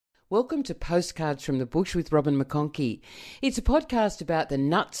Welcome to Postcards from the Bush with Robin McConkie. It's a podcast about the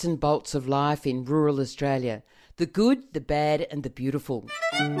nuts and bolts of life in rural Australia, the good, the bad and the beautiful.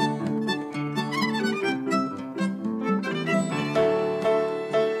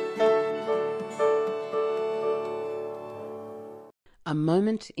 A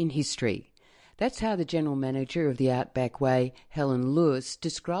moment in history. That's how the General Manager of the Outback Way, Helen Lewis,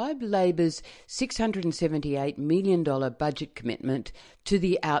 described Labor's $678 million budget commitment to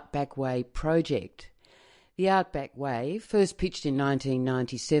the Outback Way project. The Outback Way, first pitched in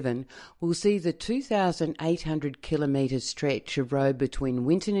 1997, will see the 2,800 kilometre stretch of road between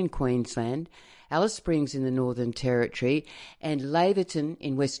Winton in Queensland, Alice Springs in the Northern Territory and Laverton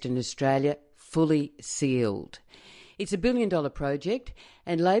in Western Australia fully sealed. It's a billion-dollar project,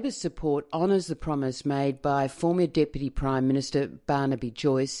 and Labor's support honours the promise made by former Deputy Prime Minister Barnaby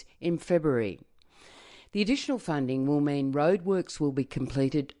Joyce in February. The additional funding will mean roadworks will be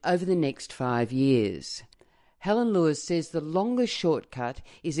completed over the next 5 years. Helen Lewis says the longer shortcut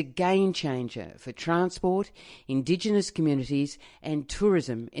is a game-changer for transport, Indigenous communities and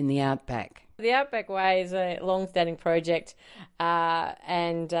tourism in the outback. The Outback Way is a long-standing project,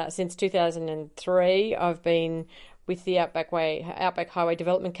 and since 2003 I've been with the Outback Highway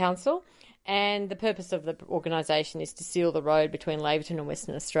Development Council, and the purpose of the organisation is to seal the road between Laverton and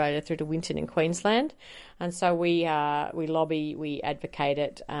Western Australia through to Winton in Queensland. And so we lobby, we advocate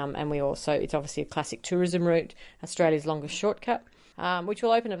it, and we also, it's obviously a classic tourism route, Australia's longest shortcut, which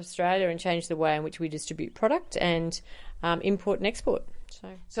will open up Australia and change the way in which we distribute product and import and export.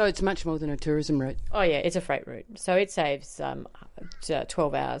 So it's much more than a tourism route? Oh yeah, it's a freight route. So it saves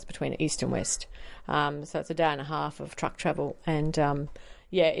 12 hours between east and west. So it's a day and a half of truck travel. And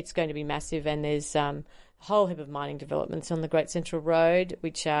it's going to be massive. And there's a whole heap of mining developments on the Great Central Road,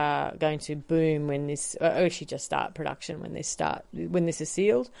 which are going to boom when this, actually just start production when this is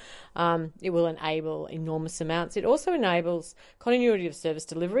sealed. It will enable enormous amounts. It also enables continuity of service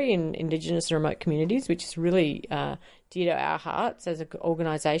delivery in Indigenous and remote communities, which is really dear to our hearts as an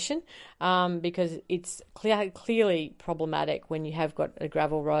organisation, because it's clearly problematic when you have got a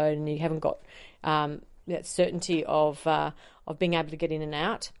gravel road and you haven't got that certainty of being able to get in and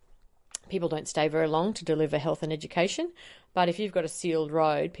out. People don't stay very long to deliver health and education, but if you've got a sealed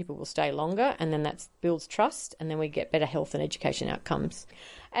road, people will stay longer, and then that builds trust, and then we get better health and education outcomes.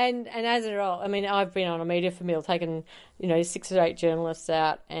 And as a result, I mean, I've been on a media for meal, taken 6 or 8 journalists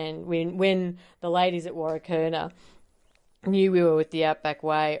out, and when the ladies at Warrakurna knew we were with the Outback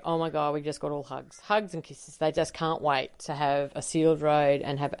Way, oh my God, we just got all hugs and kisses. They just can't wait to have a sealed road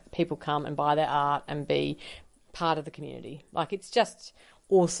and have people come and buy their art and be part of the community. Like, it's just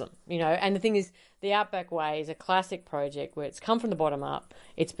awesome, And the thing is, the Outback Way is a classic project where it's come from the bottom up.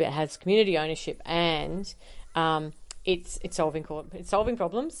 It has community ownership, and it's solving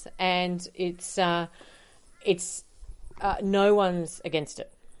problems, and it's no one's against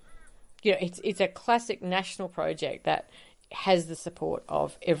it. It's a classic national project that has the support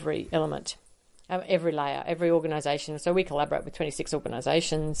of every element, every layer, every organisation. So we collaborate with 26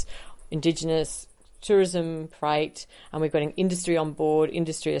 organisations, Indigenous, tourism, freight, and we've got an industry on board.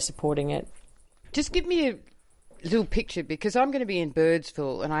 Industry are supporting it. Just give me a little picture, because I'm going to be in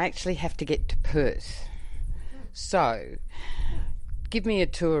Birdsville and I actually have to get to Perth. So give me a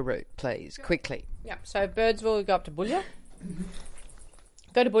tour route, please, quickly. Yeah, so Birdsville, we go up to Boulia.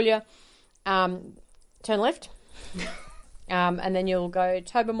 Go to Boulia, turn left, and then you'll go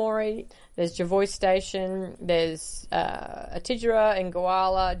Tobermory. There's Jervois Station. There's Atidgara,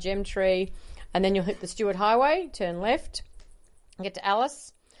 Ngawala, Gemtree. And then you'll hit the Stewart Highway, turn left, get to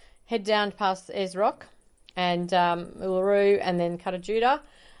Alice, head down past Ayers Rock and Uluru, and then Cutajuda.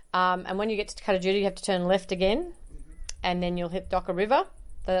 And when you get to Cutajuda, you have to turn left again, and then you'll hit Docker River.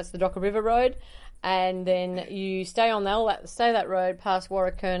 So that's the Docker River Road. And then you stay on that road past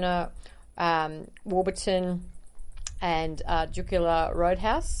Warrakurna, Warburton and Jugular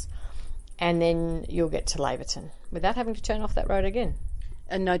Roadhouse, and then you'll get to Laverton without having to turn off that road again.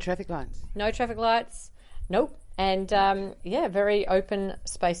 And no traffic lights? No traffic lights, nope. And, very open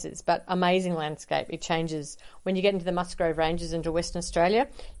spaces, but amazing landscape. It changes. When you get into the Musgrave Ranges into Western Australia,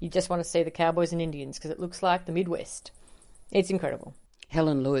 you just want to see the cowboys and Indians, because it looks like the Midwest. It's incredible.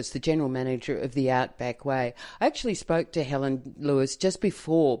 Helen Lewis, the General Manager of the Outback Way. I actually spoke to Helen Lewis just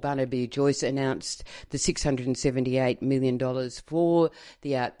before Barnaby Joyce announced the $678 million for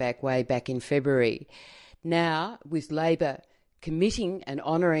the Outback Way back in February. Now, with Labor committing and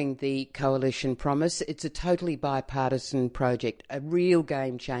honouring the coalition promise, it's a totally bipartisan project, a real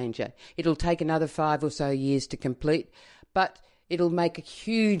game changer. It'll take another 5 or so years to complete, but it'll make a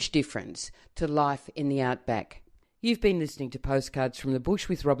huge difference to life in the outback. You've been listening to Postcards from the Bush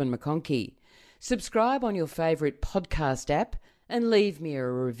with Robin McConkie. Subscribe on your favourite podcast app and leave me a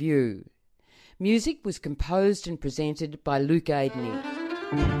review. Music was composed and presented by Luke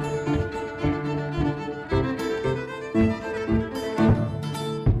Aidney.